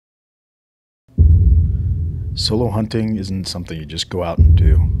Solo hunting isn't something you just go out and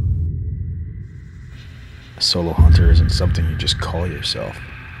do. A solo hunter isn't something you just call yourself.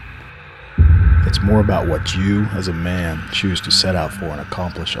 It's more about what you, as a man, choose to set out for and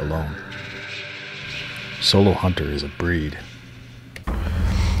accomplish alone. Solo hunter is a breed.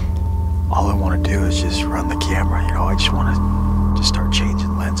 All I want to do is just run the camera, you know, I just want to just start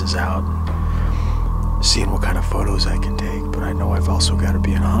changing lenses out and seeing what kind of photos I can take, but I know I've also got to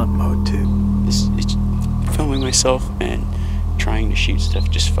be in hunt mode too. It's filming myself and trying to shoot stuff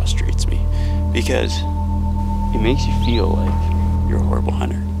just frustrates me because it makes you feel like you're a horrible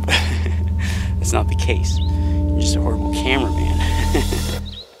hunter. That's not the case. You're just a horrible cameraman.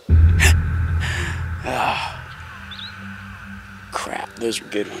 Crap, those were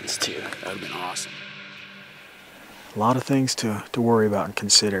good ones too. That would have been awesome. A lot of things to worry about and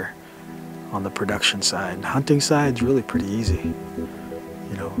consider on the production side. Hunting side's really pretty easy.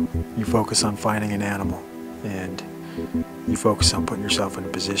 You know, you focus on finding an animal and you focus on putting yourself in a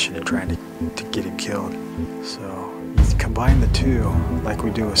position and trying to get it killed. So you combine the two like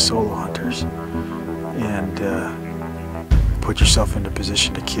we do with solo hunters and put yourself in a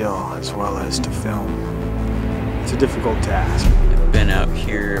position to kill as well as to film. It's a difficult task. I've been out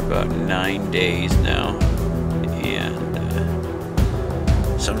here about 9 days now, and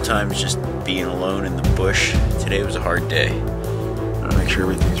sometimes just being alone in the bush. Today was a hard day. I make sure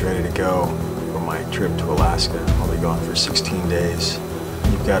everything's ready to go for my trip to Alaska. I'll be gone for 16 days.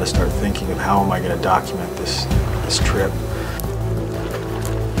 You've got to start thinking of how am I going to document this trip.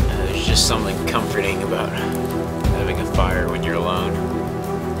 There's just something comforting about having a fire when you're alone.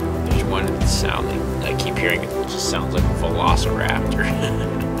 There's one that's sounding, I keep hearing it just sounds like a velociraptor.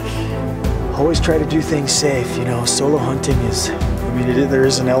 Always try to do things safe, you know. Solo hunting is, I mean, there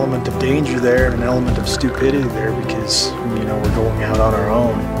is an element of danger there and an element of stupidity there because, you know, we're going out on our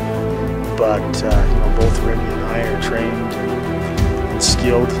own. But, you know, both Remy and I are trained and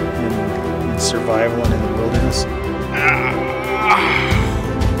skilled in survival and in the wilderness.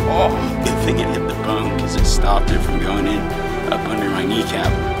 Oh, good thing it hit the bone because it stopped it from going in up under my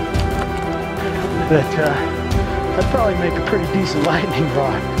kneecap. That'd probably make a pretty decent lightning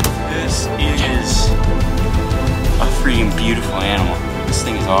rod. This is a freaking beautiful animal. This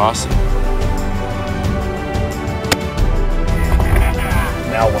thing is awesome.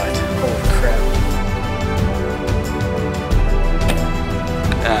 Now what? Holy crap.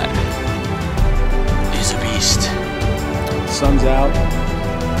 That is a beast. The sun's out.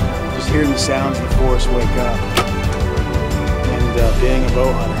 Just hearing the sounds of the forest wake up. And being a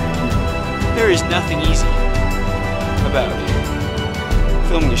bow hunter. There is nothing easy about it.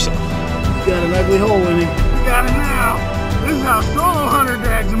 Film yourself. You got an ugly hole in him. You got it now. This is how solo hunter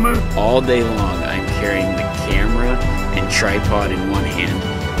drags a moose. All day long, I'm carrying the camera and tripod in one hand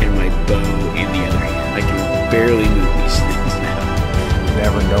and my bow in the other hand. I can barely move these things now. You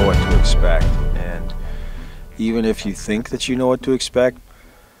never know what to expect. And even if you think that you know what to expect,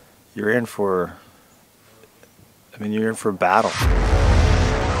 you're in for a battle.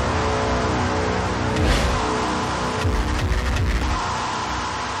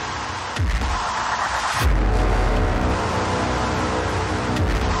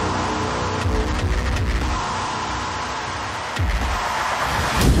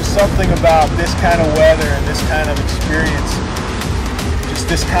 Something about this kind of weather and this kind of experience, just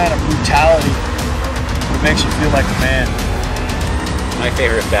this kind of brutality, it makes you feel like a man. My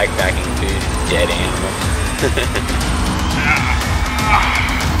favorite backpacking food, dead animal.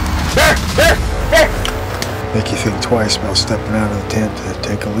 Make you think twice about stepping out of the tent to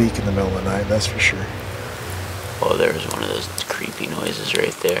take a leak in the middle of the night, that's for sure. Oh, there was one of those creepy noises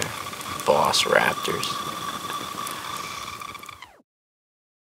right there. Boss raptors.